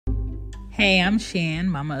Hey, I'm Shan,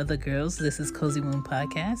 mama of the girls. This is Cozy Womb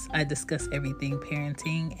Podcast. I discuss everything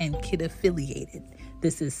parenting and kid affiliated.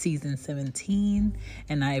 This is season 17,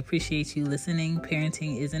 and I appreciate you listening.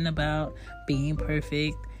 Parenting isn't about being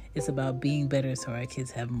perfect. It's about being better so our kids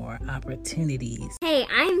have more opportunities. Hey,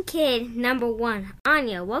 I'm kid number 1,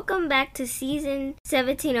 Anya. Welcome back to season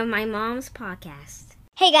 17 of my mom's podcast.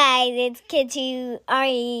 Hey guys, it's Kid 2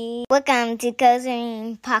 Ari. Welcome to Cozy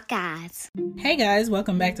Womb Podcast. Hey guys,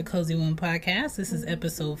 welcome back to Cozy Womb Podcast. This is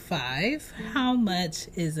episode 5. How much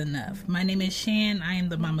is enough? My name is Shan. I am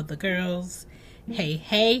the mom of the girls.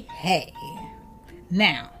 Hey.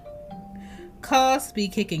 Now, costs be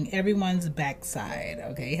kicking everyone's backside.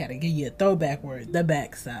 Okay, had to give you a throwback word, the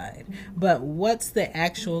backside. But what's the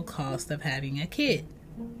actual cost of having a kid?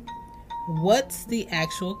 What's the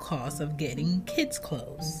actual cost of getting kids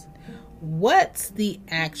clothes? What's the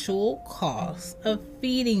actual cost of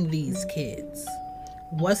feeding these kids?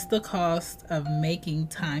 What's the cost of making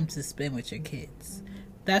time to spend with your kids?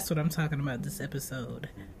 That's what I'm talking about this episode.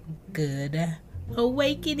 Good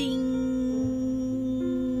awakening.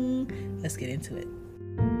 Let's get into it.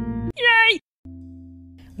 Yay!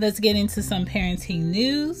 Let's get into some parenting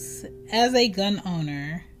news. As a gun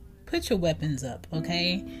owner, put your weapons up,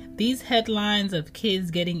 okay? These headlines of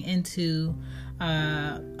kids getting into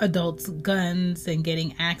adults' guns and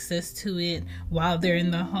getting access to it while they're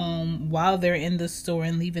in the home, while they're in the store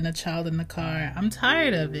and leaving a child in the car. I'm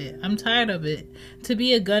tired of it. To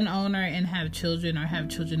be a gun owner and have children or have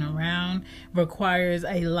children around requires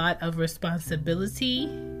a lot of responsibility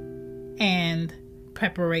and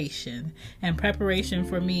preparation. And preparation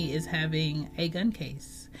for me is having a gun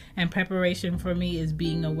case. And preparation for me is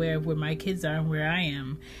being aware of where my kids are and where I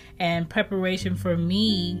am. And preparation for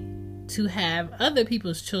me to have other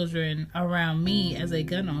people's children around me as a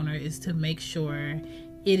gun owner is to make sure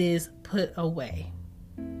it is put away.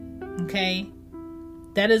 Okay?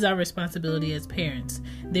 That is our responsibility as parents.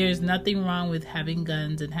 There's nothing wrong with having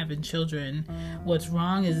guns and having children. What's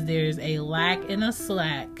wrong is there's a lack and a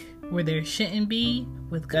slack where there shouldn't be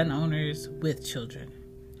with gun owners with children.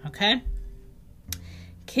 Okay?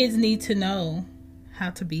 Kids need to know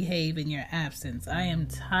how to behave in your absence. I am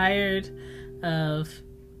tired of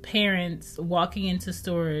parents walking into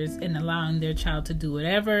stores and allowing their child to do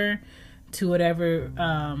whatever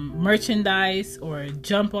merchandise or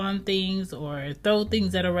jump on things or throw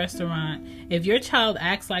things at a restaurant. If your child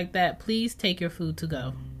acts like that, please take your food to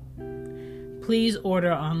go. Please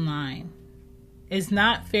order online. It's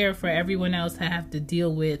not fair for everyone else to have to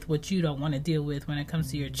deal with what you don't want to deal with when it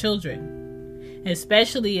comes to your children.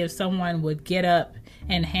 Especially if someone would get up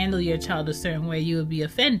and handle your child a certain way, you would be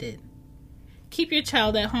offended. Keep your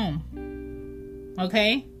child at home,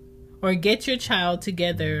 okay? Or get your child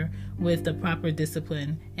together with the proper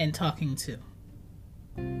discipline and talking to.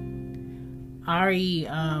 Ari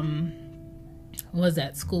was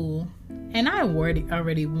at school, and I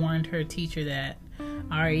already warned her teacher that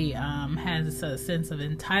Ari has a sense of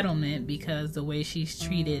entitlement because the way she's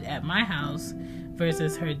treated at my house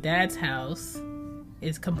versus her dad's house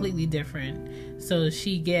is completely different. So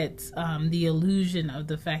she gets the illusion of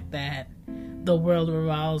the fact that the world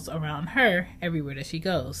revolves around her everywhere that she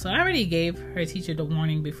goes. So I already gave her teacher the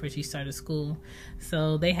warning before she started school.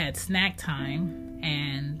 So they had snack time,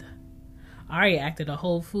 and Ari acted a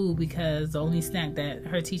whole fool because the only snack that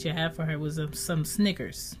her teacher had for her was some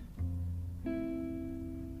Snickers.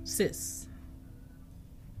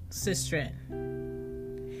 Sister.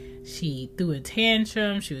 She threw a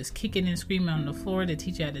tantrum. She was kicking and screaming on the floor. The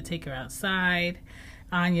teacher had to take her outside.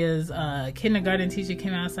 Anya's kindergarten teacher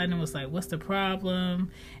came outside and was like, "What's the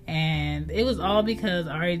problem?" And it was all because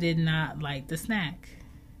Ari did not like the snack.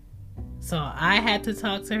 So I had to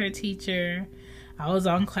talk to her teacher. I was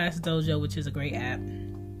on Class Dojo, which is a great app.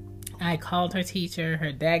 I called her teacher.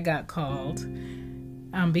 Her dad got called.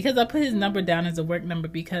 Because I put his number down as a work number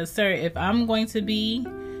because, sir, if I'm going to be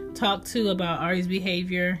talked to about Ari's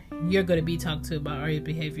behavior, you're going to be talked to about Ari's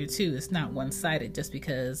behavior too. It's not one-sided just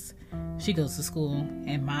because she goes to school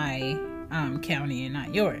in my county and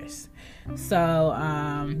not yours. So,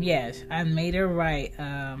 yes, I made her write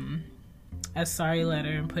a sorry letter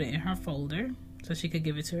and put it in her folder so she could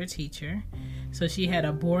give it to her teacher. So she had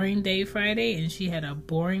a boring day Friday and she had a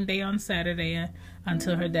boring day on Saturday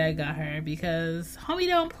until her dad got her, because homie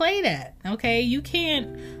don't play that, okay? You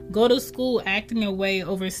can't go to school acting your way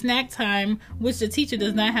over snack time, which the teacher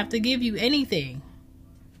does not have to give you anything,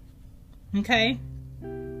 okay?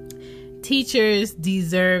 Teachers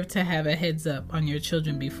deserve to have a heads up on your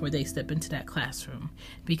children before they step into that classroom,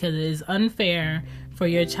 because it is unfair for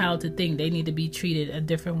your child to think they need to be treated a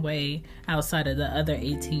different way outside of the other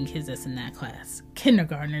 18 kids that's in that class.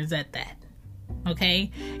 Kindergartners at that. Okay?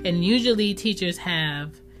 And usually teachers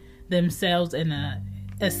have themselves an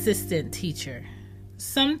assistant teacher.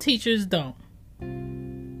 Some teachers don't.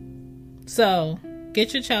 So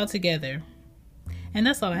get your child together. And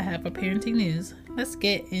that's all I have for parenting news. Let's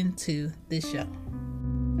get into this show.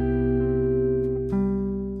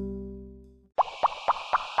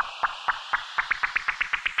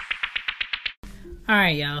 All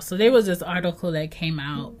right, y'all. So there was this article that came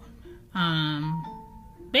out,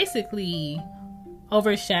 basically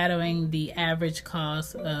overshadowing the average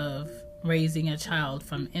cost of raising a child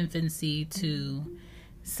from infancy to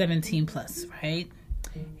 17 plus, right?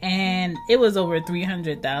 And it was over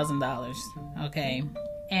 $300,000. Okay.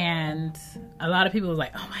 And a lot of people was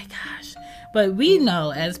like, oh my gosh. But we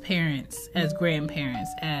know as parents, as grandparents,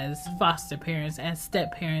 as foster parents, as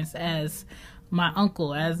step parents, as my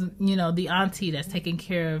uncle, as, you know, the auntie that's taking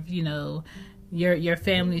care of, you know, your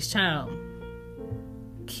family's child.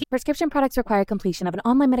 Prescription products require completion of an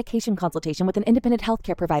online medication consultation with an independent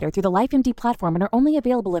healthcare provider through the LifeMD platform and are only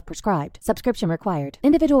available if prescribed. Subscription required.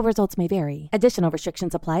 Individual results may vary. Additional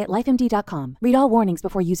restrictions apply at lifemd.com. Read all warnings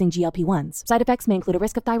before using GLP-1s. Side effects may include a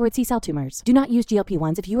risk of thyroid C-cell tumors. Do not use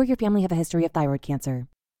GLP-1s if you or your family have a history of thyroid cancer.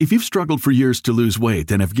 If you've struggled for years to lose weight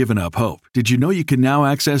and have given up hope, did you know you can now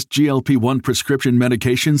access GLP-1 prescription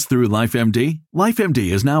medications through LifeMD?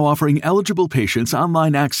 LifeMD is now offering eligible patients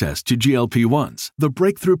online access to GLP-1s, the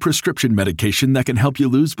breakthrough prescription medication that can help you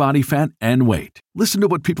lose body fat and weight. Listen to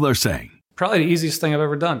what people are saying. Probably the easiest thing I've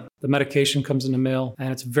ever done. The medication comes in the mail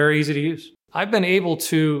and it's very easy to use. I've been able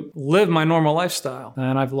to live my normal lifestyle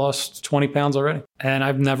and I've lost 20 pounds already and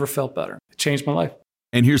I've never felt better. It changed my life.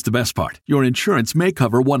 And here's the best part. Your insurance may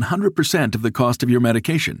cover 100% of the cost of your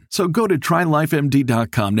medication. So go to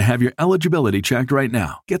TryLifeMD.com to have your eligibility checked right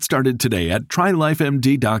now. Get started today at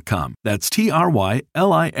TryLifeMD.com. That's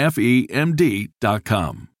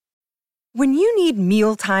TryLifeMD.com. When you need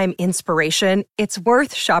mealtime inspiration, it's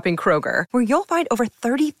worth shopping Kroger, where you'll find over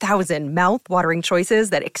 30,000 mouth-watering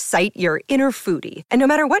choices that excite your inner foodie. And no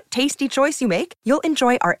matter what tasty choice you make, you'll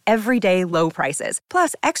enjoy our everyday low prices,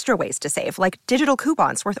 plus extra ways to save, like digital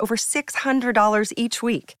coupons worth over $600 each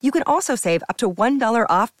week. You can also save up to $1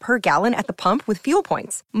 off per gallon at the pump with fuel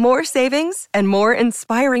points. More savings and more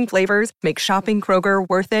inspiring flavors make shopping Kroger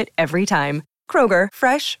worth it every time. Kroger,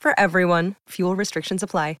 fresh for everyone. Fuel restrictions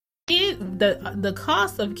apply. The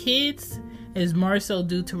cost of kids is more so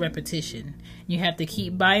due to repetition. You have to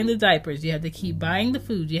keep buying the diapers. You have to keep buying the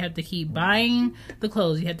food. You have to keep buying the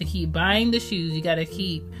clothes. You have to keep buying the shoes. You got to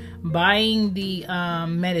keep buying the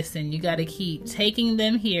medicine. You got to keep taking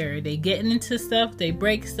them here. They getting into stuff. They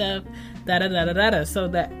break stuff. Da-da-da-da-da-da. So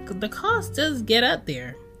that the cost does get up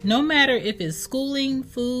there. No matter if it's schooling,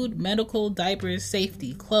 food, medical, diapers,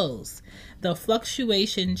 safety, clothes. The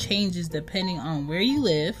fluctuation changes depending on where you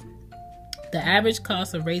live. The average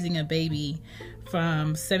cost of raising a baby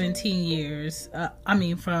from 17 years,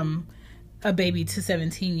 from a baby to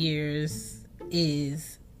 17 years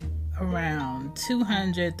is around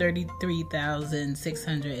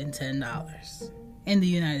 $233,610 in the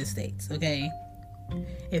United States, okay?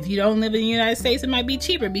 If you don't live in the United States, it might be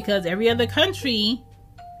cheaper because every other country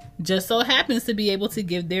just so happens to be able to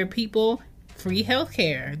give their people free health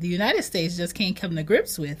care. The United States just can't come to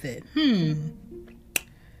grips with it.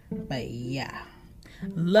 But yeah.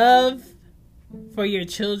 Love for your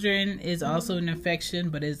children is also an affection,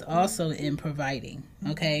 but is also in providing.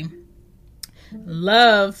 Okay?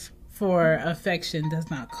 Love for affection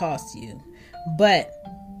does not cost you. But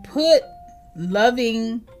put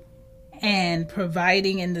loving and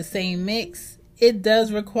providing in the same mix. It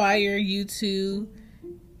does require you to,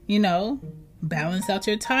 balance out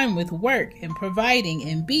your time with work and providing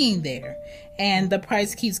and being there. And the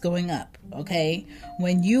price keeps going up, okay?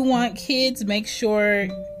 When you want kids, make sure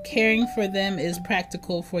caring for them is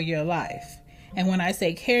practical for your life. And when I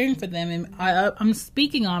say caring for them, I'm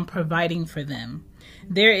speaking on providing for them.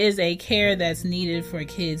 There is a care that's needed for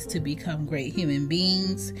kids to become great human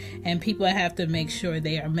beings, and people have to make sure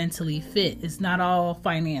they are mentally fit. It's not all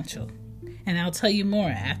financial. And I'll tell you more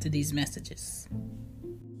after these messages.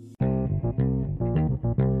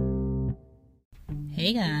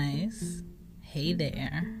 Hey guys, hey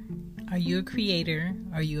there. Are you a creator?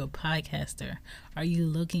 Are you a podcaster? Are you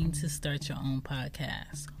looking to start your own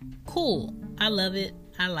podcast? Cool, I love it,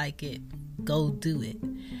 I like it, go do it.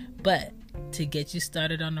 But to get you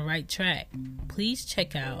started on the right track, please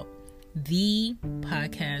check out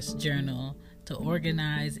thepodcastjournal.com. to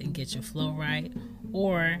organize and get your flow right,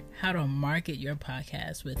 or how to market your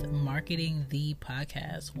podcast with Marketing the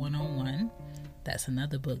Podcast 101. That's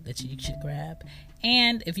another book that you should grab.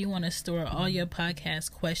 And if you want to store all your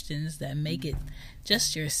podcast questions that make it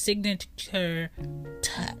just your signature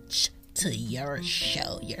touch to your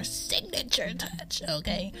show, your signature touch,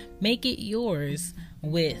 okay? Make it yours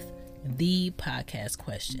with the podcast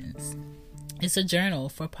questions. It's a journal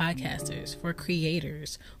for podcasters, for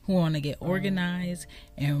creators who want to get organized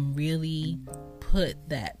and really put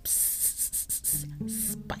that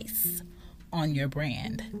spice on your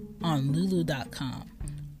brand on lulu.com.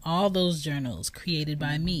 All those journals created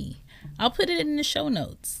by me. I'll put it in the show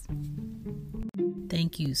notes.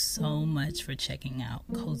 Thank you so much for checking out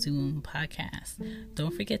Cozy Womb Podcast.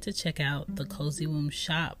 Don't forget to check out the Cozy Womb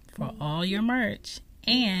shop for all your merch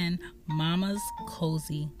and Mama's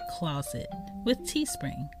Cozy Closet with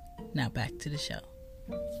Teespring. Now back to the show.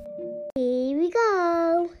 Here we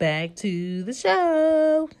go. Back to the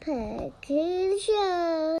show. Back to the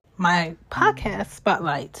show. My podcast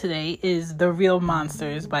spotlight today is The Real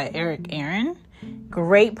Monsters by Eric Aaron.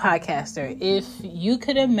 Great podcaster. If you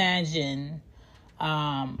could imagine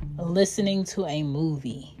listening to a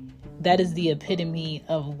movie, that is the epitome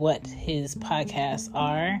of what his podcasts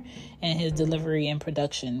are and his delivery and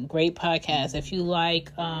production. Great podcast. If you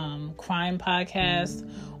like crime podcasts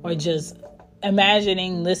or just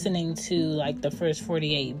imagining listening to like the first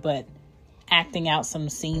 48, but acting out some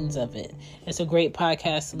scenes of it. It's a great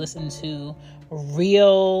podcast to listen to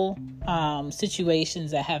real situations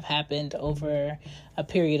that have happened over a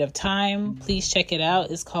period of time. Please check it out.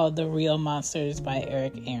 It's called The Real Monsters by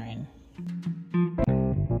Eric Aaron.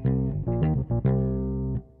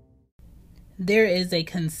 There is a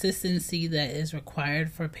consistency that is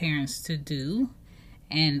required for parents to do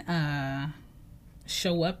and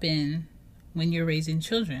show up in when you're raising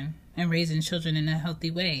children and raising children in a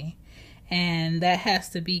healthy way. And that has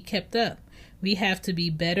to be kept up. We have to be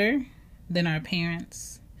better than our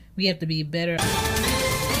parents. We have to be better.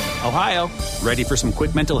 Ohio, ready for some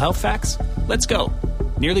quick mental health facts? Let's go.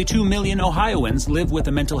 Nearly 2 million Ohioans live with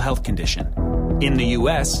a mental health condition. In the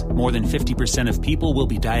U.S., more than 50% of people will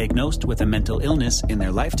be diagnosed with a mental illness in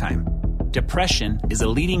their lifetime. Depression is a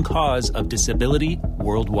leading cause of disability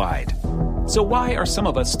worldwide. So why are some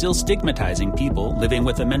of us still stigmatizing people living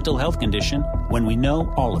with a mental health condition when we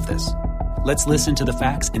know all of this? Let's listen to the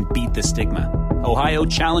facts and beat the stigma. Ohio,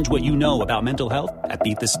 challenge what you know about mental health at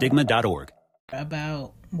beatthestigma.org.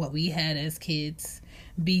 About what we had as kids.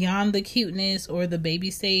 Beyond the cuteness or the baby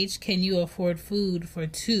stage, can you afford food for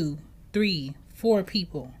 2, 3, 4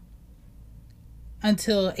 people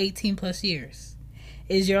until 18 plus years?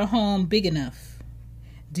 Is your home big enough?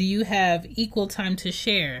 Do you have equal time to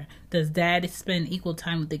share? Does dad spend equal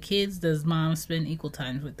time with the kids? Does mom spend equal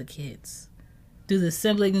time with the kids? Do the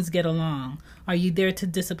siblings get along? Are you there to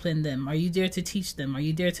discipline them? Are you there to teach them? Are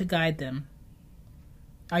you there to guide them?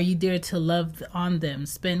 Are you there to love on them?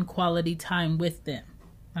 Spend quality time with them?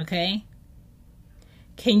 Okay?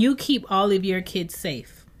 Can you keep all of your kids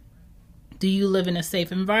safe? Do you live in a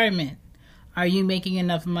safe environment? Are you making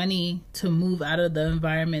enough money to move out of the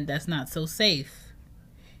environment that's not so safe?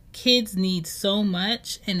 Kids need so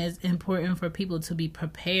much, and it's important for people to be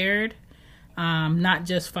prepared. Not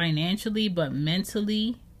just financially, but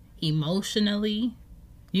mentally, emotionally.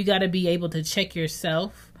 You got to be able to check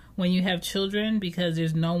yourself when you have children, because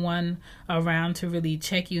there's no one around to really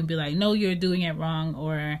check you and be like, no, you're doing it wrong,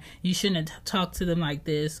 or you shouldn't talk to them like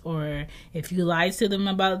this, or if you lie to them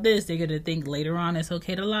about this, they're going to think later on it's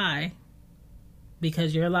okay to lie.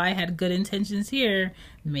 Because your lie had good intentions here,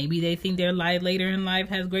 maybe they think their lie later in life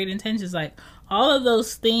has great intentions. Like, all of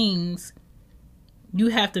those things you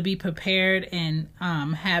have to be prepared and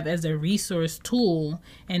have as a resource tool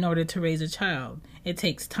in order to raise a child. It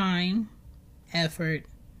takes time, effort,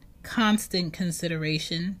 constant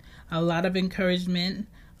consideration, a lot of encouragement,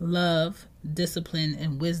 love, discipline,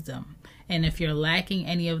 and wisdom. And if you're lacking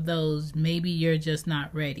any of those, maybe you're just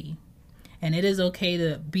not ready. And it is okay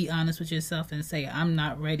to be honest with yourself and say, I'm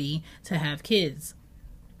not ready to have kids.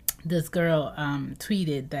 This girl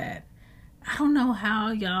tweeted that, I don't know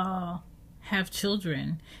how y'all have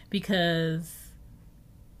children, because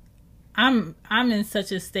I'm in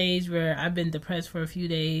such a stage where I've been depressed for a few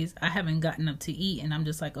days. I haven't gotten up to eat, and I'm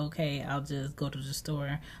just like, okay, I'll just go to the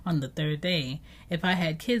store on the third day. If I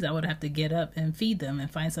had kids, I would have to get up and feed them and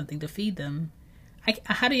find something to feed them.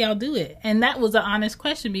 How do y'all do it? And that was an honest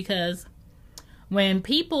question, because when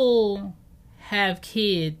people have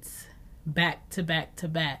kids back to back to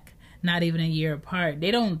back, not even a year apart,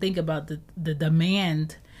 they don't think about the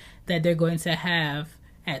demand that they're going to have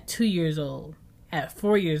at 2 years old, at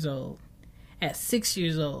 4 years old. at 6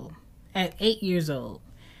 years old, at 8 years old.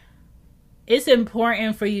 It's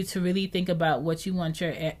important for you to really think about what you want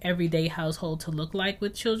your everyday household to look like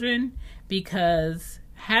with children, because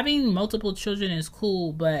having multiple children is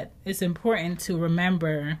cool, but it's important to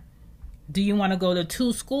remember, do you want to go to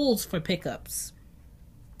 2 schools for pickups?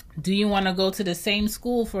 Do you want to go to the same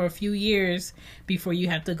school for a few years before you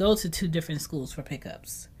have to go to 2 different schools for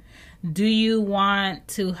pickups? Do you want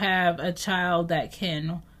to have a child that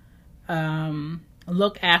can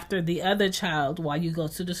look after the other child while you go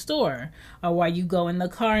to the store, or while you go in the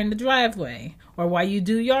car in the driveway, or while you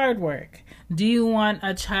do yard work? Do you want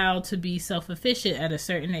a child to be self-sufficient at a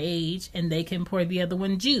certain age and they can pour the other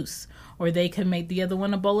one juice, or they can make the other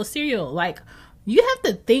one a bowl of cereal? Like, you have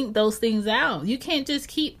to think those things out. You can't just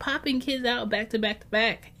keep popping kids out back to back to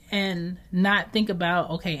back and not think about,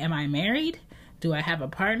 okay, am I married? Do I have a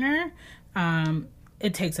partner?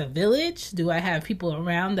 It takes a village. Do I have people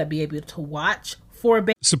around that be able to watch for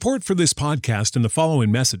babies? Support for this podcast and the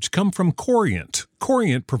following message come from Corient.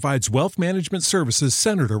 Corient provides wealth management services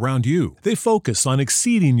centered around you. They focus on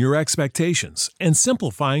exceeding your expectations and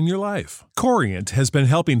simplifying your life. Corient has been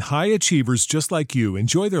helping high achievers just like you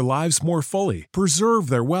enjoy their lives more fully, preserve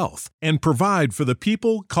their wealth, and provide for the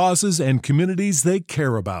people, causes, and communities they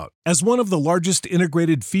care about. As one of the largest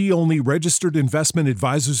integrated fee-only registered investment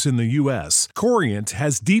advisors in the U.S., Corient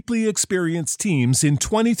has deeply experienced teams in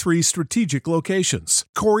 23 strategic locations.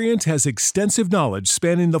 Corient has extensive knowledge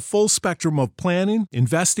spanning the full spectrum of planning,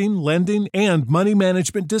 investing, lending, and money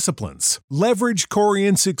management disciplines. Leverage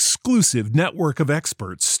Corient's exclusive network of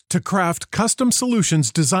experts to craft custom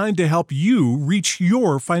solutions designed to help you reach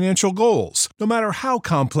your financial goals, no matter how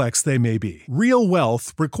complex they may be. Real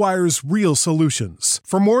wealth requires real solutions.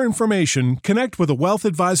 For more information, connect with a wealth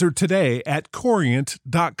advisor today at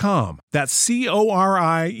Corient.com. That's Corient.com.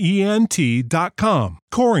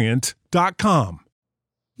 Corient.com.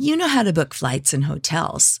 You know how to book flights and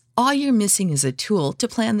hotels. All you're missing is a tool to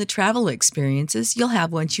plan the travel experiences you'll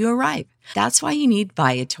have once you arrive. That's why you need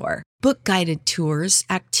Viator. Book guided tours,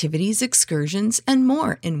 activities, excursions, and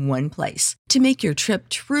more in one place to make your trip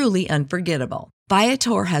truly unforgettable.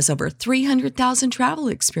 Viator has over 300,000 travel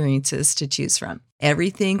experiences to choose from.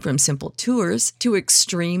 Everything from simple tours to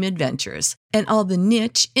extreme adventures, and all the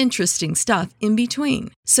niche, interesting stuff in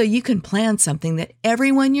between. So you can plan something that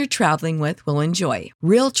everyone you're traveling with will enjoy.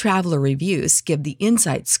 Real traveler reviews give the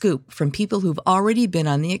inside scoop from people who've already been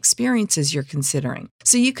on the experiences you're considering,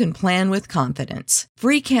 so you can plan with confidence.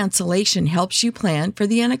 Free cancellation helps you plan for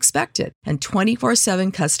the unexpected, and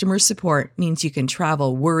 24/7 customer support means you can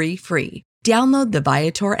travel worry-free. Download the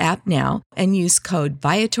Viator app now and use code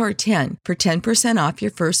Viator10 for 10% off your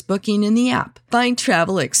first booking in the app. Find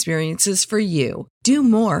travel experiences for you. Do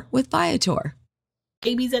more with Viator.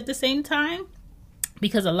 Babies at the same time?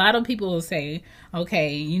 Because a lot of people will say,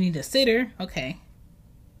 okay, you need a sitter. Okay,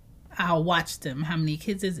 I'll watch them. How many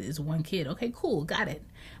kids is it? It's 1 kid. Okay, cool, got it.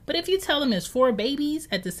 But if you tell them it's 4 babies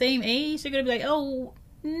at the same age, they're going to be like, oh,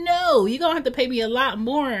 no, you're going to have to pay me a lot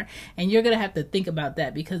more. And you're going to have to think about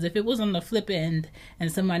that, because if it was on the flip end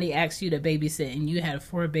and somebody asked you to babysit and you had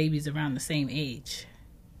 4 babies around the same age,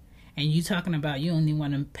 and you talking about you only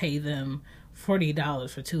want to pay them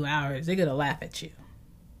 $40 for 2 hours, they're going to laugh at you.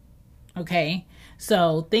 Okay?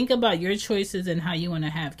 So think about your choices and how you want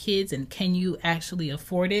to have kids, and can you actually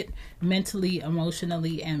afford it mentally,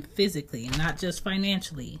 emotionally, and physically, not just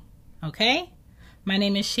financially. Okay? My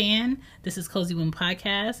name is Shan. This is Cozy Womb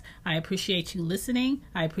Podcast. I appreciate you listening.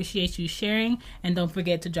 I appreciate you sharing. And don't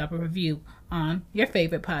forget to drop a review on your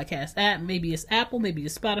favorite podcast app. Maybe it's Apple, maybe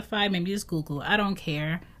it's Spotify, maybe it's Google. I don't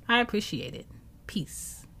care. I appreciate it.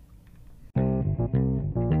 Peace.